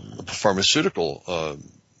pharmaceutical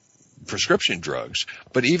prescription drugs.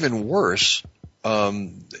 But even worse,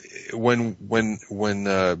 when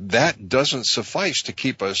that doesn't suffice to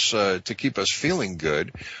keep us feeling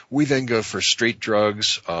good, we then go for street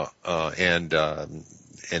drugs and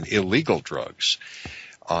illegal drugs,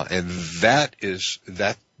 and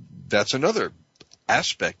that's another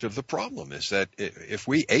aspect of the problem, is that if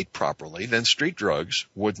we ate properly, then street drugs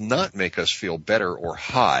would not make us feel better or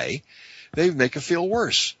high. They make us feel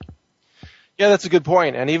worse. Yeah, that's a good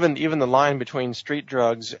point. And even the line between street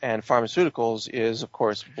drugs and pharmaceuticals is, of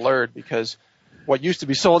course, blurred, because what used to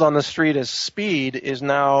be sold on the street as speed is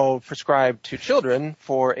now prescribed to children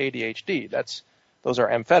for ADHD. Those are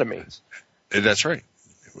amphetamines. That's right.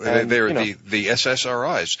 And, they're the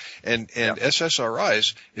SSRIs, and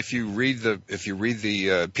SSRIs. If you read the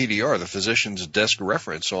PDR, the physician's desk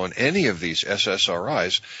reference on any of these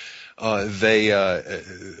SSRIs,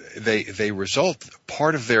 they result.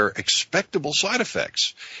 Part of their expectable side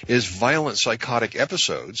effects is violent psychotic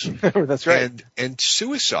episodes. That's right. And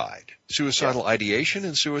suicidal ideation,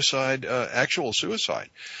 and actual suicide.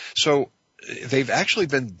 So they've actually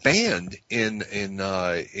been banned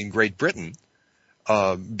in Great Britain.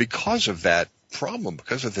 Because of that problem,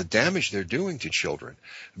 because of the damage they're doing to children.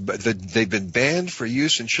 But they've been banned for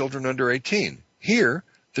use in children under 18. Here,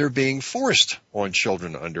 they're being forced on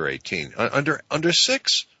children under 18, under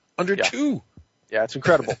 6, under 2. Yeah, it's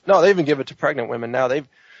incredible. No, they even give it to pregnant women now. They've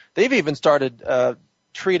even started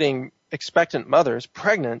treating expectant mothers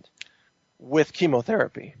pregnant with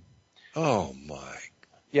chemotherapy. Oh my!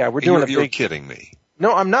 Yeah, we're doing You're kidding me.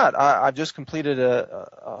 No, I'm not. I've just completed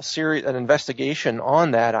an investigation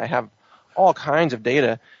on that. I have all kinds of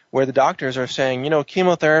data where the doctors are saying,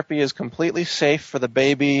 chemotherapy is completely safe for the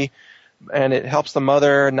baby, and it helps the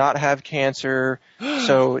mother not have cancer.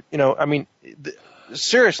 So,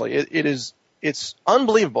 seriously, it's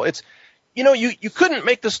unbelievable. It's, you couldn't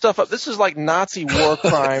make this stuff up. This is like Nazi war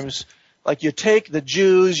crimes. Like, you take the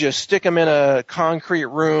Jews, you stick them in a concrete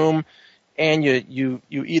room, and you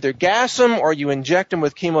either gas them or you inject them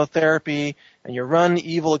with chemotherapy, and you run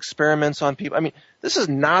evil experiments on people. I mean, this is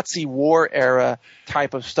Nazi war era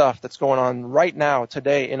type of stuff that's going on right now,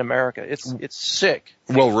 today in America. It's sick.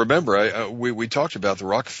 Well, remember, we talked about the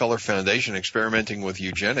Rockefeller Foundation experimenting with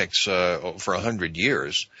eugenics for 100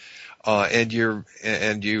 years. And you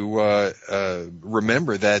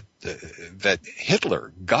remember that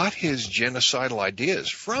Hitler got his genocidal ideas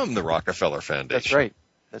from the Rockefeller Foundation. That's right.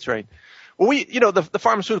 That's right. Well, the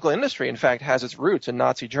pharmaceutical industry, in fact, has its roots in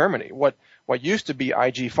Nazi Germany. What used to be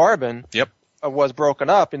IG Farben was broken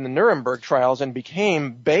up in the Nuremberg trials and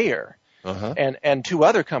became Bayer and two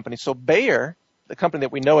other companies. So Bayer, the company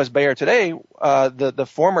that we know as Bayer today, the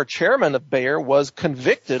former chairman of Bayer was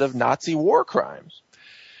convicted of Nazi war crimes.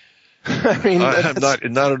 I mean,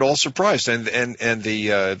 I'm not at all surprised. And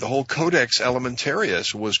the whole Codex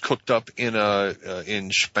Alimentarius was cooked up in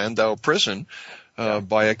Spandau prison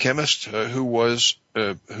by a chemist who was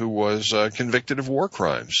convicted of war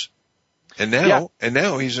crimes. And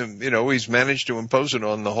now he's managed to impose it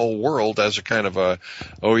on the whole world as a kind of a,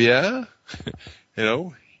 oh yeah,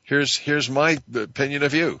 here's my opinion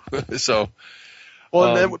of you. So,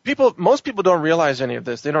 well, most people don't realize any of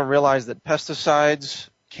this. They don't realize that pesticides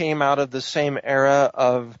came out of the same era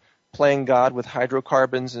of playing God with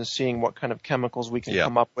hydrocarbons and seeing what kind of chemicals we can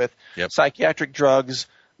come up with. Psychiatric drugs,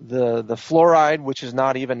 the fluoride, which is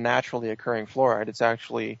not even naturally occurring fluoride. It's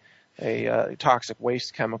actually a toxic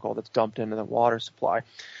waste chemical that's dumped into the water supply.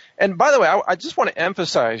 And by the way, I just want to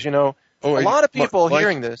emphasize, a lot of people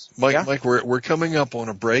hearing this. Mike, we're coming up on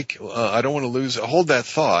a break. I don't want to hold that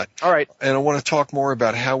thought. All right. And I want to talk more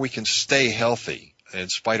about how we can stay healthy in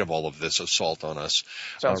spite of all of this assault on us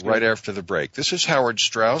right after the break. This is Howard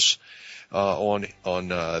Strauss on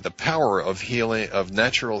the power of healing, of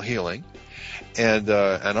natural healing. And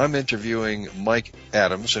I'm interviewing Mike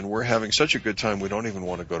Adams, and we're having such a good time we don't even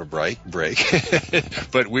want to go to break,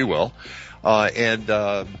 but we will. Go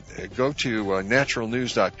to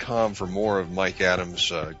naturalnews.com for more of Mike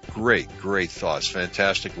Adams' great thoughts,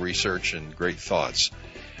 fantastic research and great thoughts.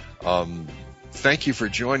 Thank you for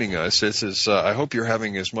joining us. This is, I hope you're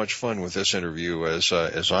having as much fun with this interview as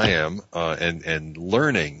I am, and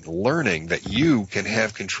learning that you can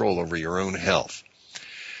have control over your own health.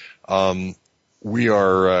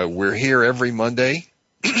 We're here every Monday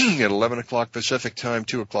at 11 o'clock Pacific time,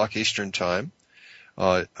 2 o'clock Eastern time,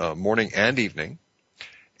 morning and evening.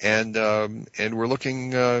 And we're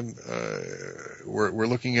looking at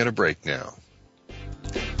a break now.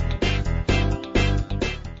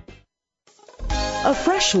 A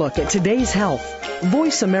fresh look at today's health.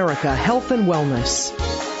 Voice America Health and Wellness.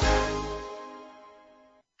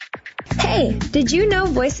 Hey, did you know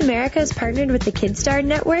Voice America has partnered with the KidStar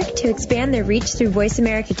Network to expand their reach through Voice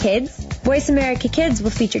America Kids? Voice America Kids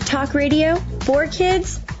will feature talk radio for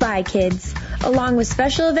kids, by kids, along with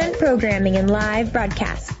special event programming and live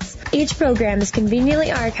broadcasts. Each program is conveniently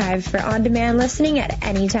archived for on-demand listening at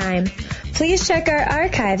any time. Please check our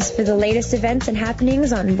archives for the latest events and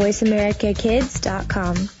happenings on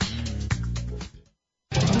VoiceAmericaKids.com.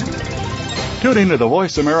 Tune in to the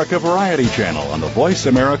Voice America Variety channel on the Voice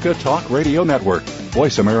America Talk Radio Network.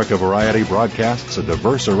 Voice America Variety broadcasts a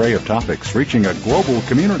diverse array of topics reaching a global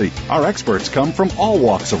community. Our experts come from all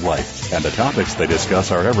walks of life, and the topics they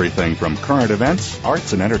discuss are everything from current events,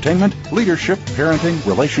 arts and entertainment, leadership, parenting,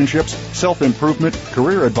 relationships, self-improvement,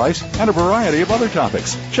 career advice, and a variety of other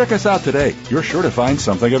topics. Check us out today. You're sure to find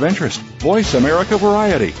something of interest. Voice America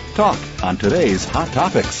Variety. Talk on today's hot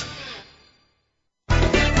topics.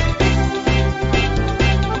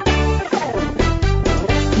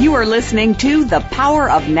 You are listening to The Power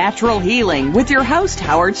of Natural Healing with your host,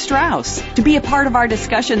 Howard Strauss. To be a part of our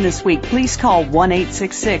discussion this week, please call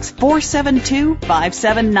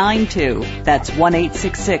 1-866-472-5792. That's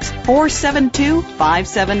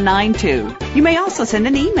 1-866-472-5792. You may also send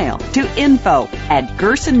an email to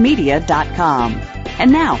info@gersonmedia.com.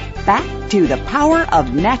 And now, back to The Power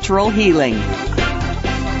of Natural Healing.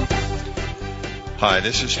 Hi,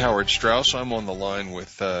 this is Howard Strauss. I'm on the line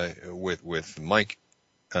with Mike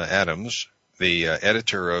Adams, the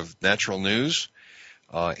editor of Natural News,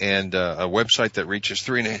 and a website that reaches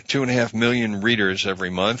 2.5 million readers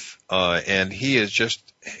every month. And he is just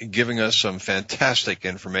giving us some fantastic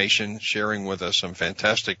information, sharing with us some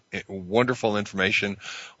fantastic, wonderful information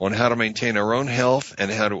on how to maintain our own health and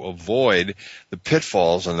how to avoid the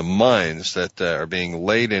pitfalls and the mines that are being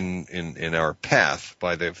laid in our path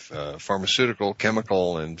by the pharmaceutical,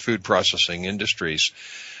 chemical, and food processing industries.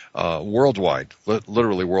 Worldwide,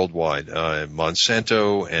 literally worldwide.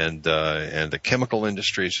 Monsanto and the chemical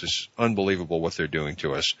industries is unbelievable what they're doing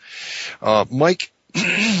to us. Mike,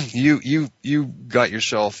 you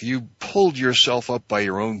pulled yourself up by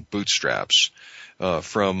your own bootstraps,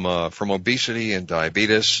 from obesity and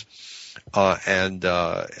diabetes, and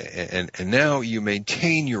now you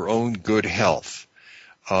maintain your own good health.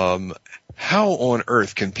 How on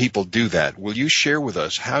earth can people do that? Will you share with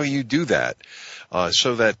us how you do that?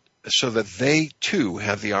 So that they too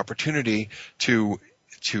have the opportunity to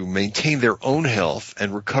maintain their own health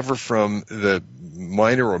and recover from the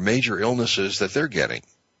minor or major illnesses that they're getting.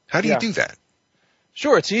 How do you do that?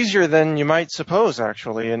 Sure, it's easier than you might suppose,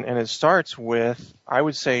 actually, and it starts with, I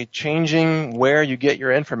would say, changing where you get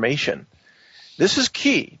your information. This is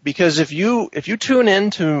key, because if you tune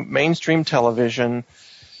into mainstream television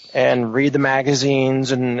and read the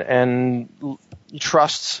magazines and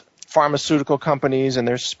trust pharmaceutical companies and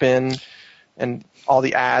their spin and all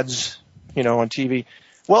the ads, on TV,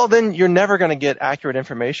 well, then you're never going to get accurate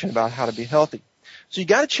information about how to be healthy. So you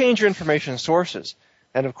got to change your information sources.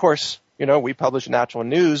 And of course, we publish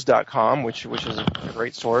NaturalNews.com, which is a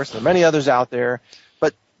great source. There are many others out there,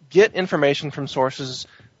 but get information from sources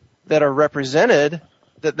that are represented,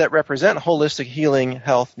 that represent holistic healing,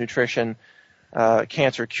 health, nutrition,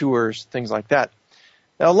 cancer cures, things like that.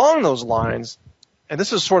 Now, along those lines, and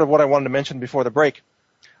this is sort of what I wanted to mention before the break,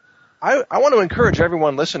 I want to encourage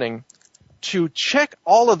everyone listening to check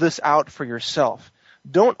all of this out for yourself.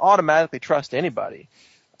 Don't automatically trust anybody.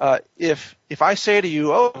 If I say to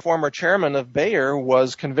you, former chairman of Bayer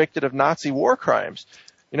was convicted of Nazi war crimes,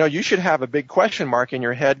 you should have a big question mark in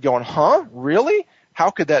your head going, huh? Really? How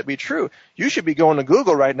could that be true? You should be going to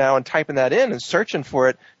Google right now and typing that in and searching for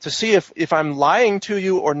it to see if I'm lying to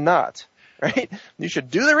you or not, right? You should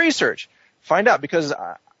do the research. Find out, because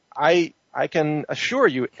I can assure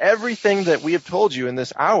you everything that we have told you in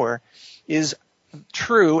this hour is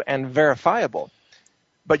true and verifiable.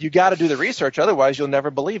 But you got to do the research, otherwise you'll never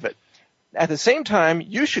believe it. At the same time,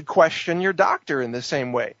 you should question your doctor in the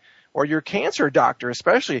same way, or your cancer doctor,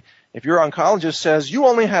 especially if your oncologist says you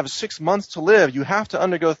only have 6 months to live, you have to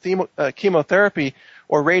undergo chemotherapy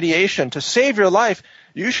or radiation to save your life.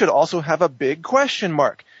 You should also have a big question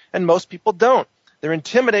mark. And most people don't. They're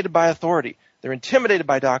intimidated by authority. They're intimidated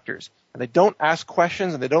by doctors. And they don't ask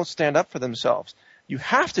questions and they don't stand up for themselves. You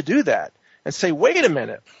have to do that and say, wait a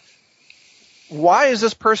minute. Why is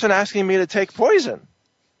this person asking me to take poison?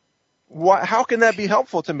 How can that be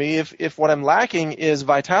helpful to me if what I'm lacking is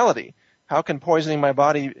vitality? How can poisoning my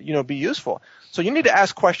body, be useful? So you need to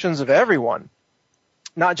ask questions of everyone,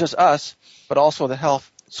 not just us, but also the health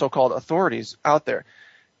so-called authorities out there.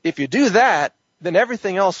 If you do that, then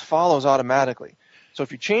everything else follows automatically. So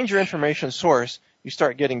if you change your information source, you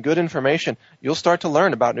start getting good information, you'll start to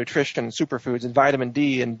learn about nutrition and superfoods and vitamin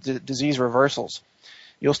D and disease reversals.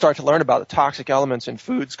 You'll start to learn about the toxic elements in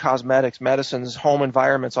foods, cosmetics, medicines, home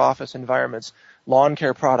environments, office environments, lawn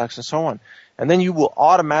care products, and so on. And then you will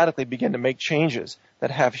automatically begin to make changes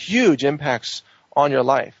that have huge impacts on your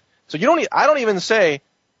life. So I don't even say,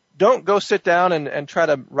 don't go sit down and try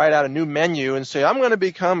to write out a new menu and say, I'm going to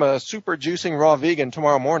become a super juicing raw vegan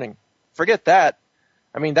tomorrow morning. Forget that.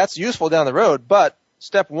 I mean, that's useful down the road, but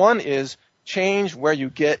step one is change where you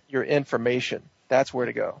get your information. That's where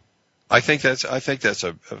to go. I think that's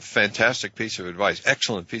a fantastic piece of advice,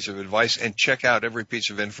 excellent piece of advice, and check out every piece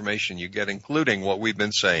of information you get, including what we've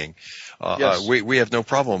been saying. Yes. We have no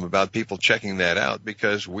problem about people checking that out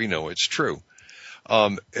because we know it's true.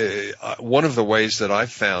 One of the ways that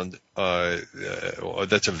I've found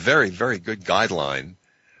that's a very, very good guideline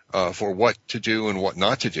for what to do and what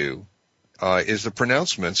not to do is the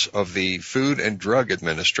pronouncements of the Food and Drug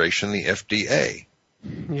Administration, the FDA.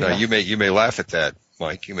 Yeah. Now, you may laugh at that,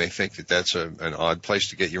 Mike. You may think that that's an odd place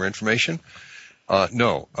to get your information.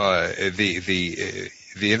 No, the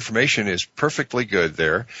information is perfectly good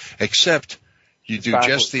there, except you do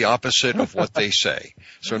just the opposite of what they say.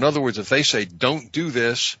 So in other words, if they say don't do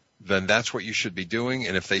this, then that's what you should be doing.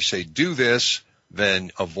 And if they say do this, then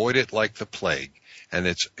avoid it like the plague. And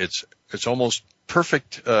it's almost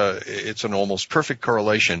perfect. It's an almost perfect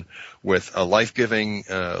correlation with a life-giving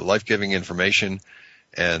information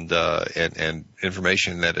and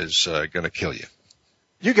information that is going to kill you.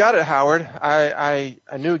 You got it, Howard. I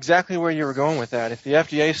knew exactly where you were going with that. If the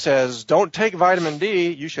FDA says don't take vitamin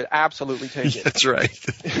D, you should absolutely take it. That's right.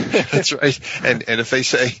 That's right. And if they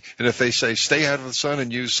say stay out of the sun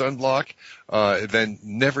and use sunblock, then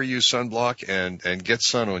never use sunblock and get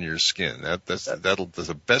sun on your skin. That's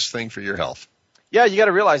the best thing for your health. Yeah, you got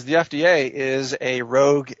to realize the FDA is a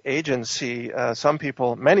rogue agency.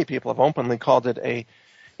 Many people have openly called it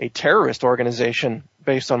a terrorist organization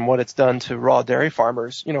based on what it's done to raw dairy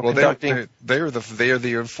farmers. They are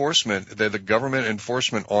the enforcement. They're the government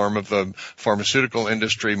enforcement arm of the pharmaceutical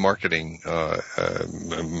industry marketing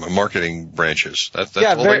branches. That's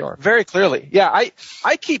all they are. Very clearly. Yeah,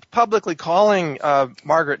 I keep publicly calling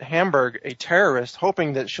Margaret Hamburg a terrorist,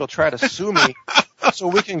 hoping that she'll try to sue me so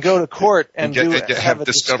we can go to court and have a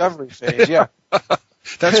discovery phase. Yeah,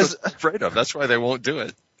 that's what I'm afraid of. That's why they won't do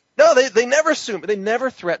it. No, they never sue me. They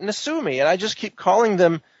never threaten to sue me, and I just keep calling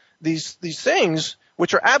them these things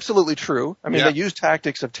which are absolutely true. I mean, they use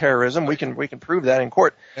tactics of terrorism. We can prove that in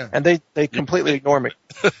court, and they completely ignore me.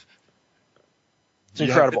 It's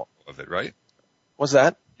incredible. Of it, right? What's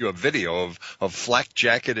that? You have video of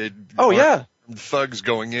flak-jacketed thugs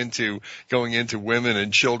going into women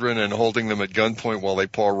and children and holding them at gunpoint while they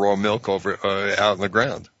pour raw milk over out on the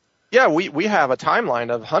ground. Yeah, we have a timeline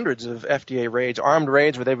of hundreds of FDA raids, armed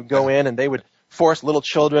raids, where they would go in and they would force little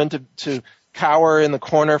children to cower in the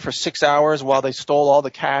corner for 6 hours while they stole all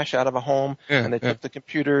the cash out of a home, and they took the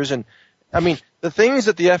computers. And I mean, the things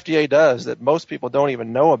that the FDA does that most people don't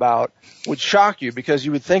even know about would shock you, because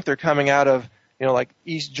you would think they're coming out of, like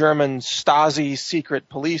East German Stasi secret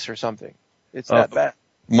police or something. It's that bad.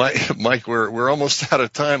 Mike, we're almost out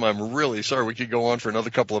of time. I'm really sorry. We could go on for another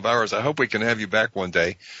couple of hours. I hope we can have you back one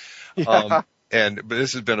day. Yeah. But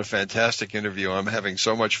this has been a fantastic interview. I'm having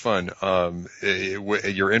so much fun.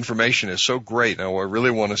 Your information is so great. Now, I really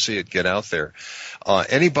want to see it get out there.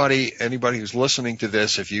 Anybody who's listening to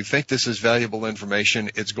this, if you think this is valuable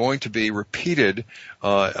information, it's going to be repeated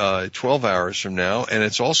 12 hours from now, and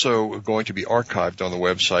it's also going to be archived on the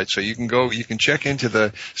website. So you can check into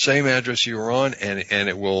the same address you were on, and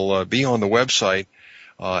it will be on the website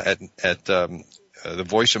at the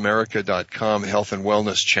VoiceAmerica.com Health and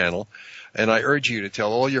Wellness channel. And I urge you to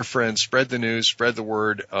tell all your friends, spread the news, spread the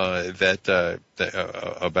word about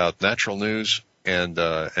Natural News and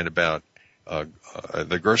about the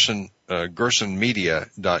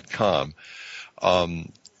GersonMedia.com.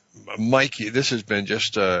 Mike, this has been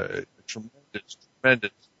just tremendous.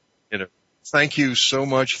 Thank you so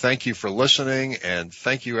much. Thank you for listening, and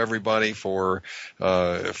thank you everybody for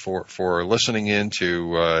listening in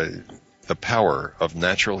to the power of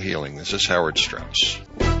natural healing. This is Howard Strauss.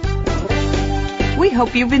 We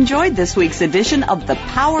hope you've enjoyed this week's edition of The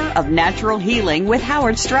Power of Natural Healing with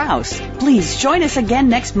Howard Strauss. Please join us again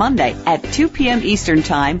next Monday at 2 p.m. Eastern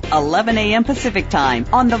Time, 11 a.m. Pacific Time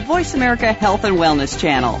on the Voice America Health and Wellness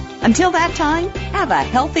Channel. Until that time, have a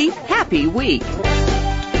healthy, happy week.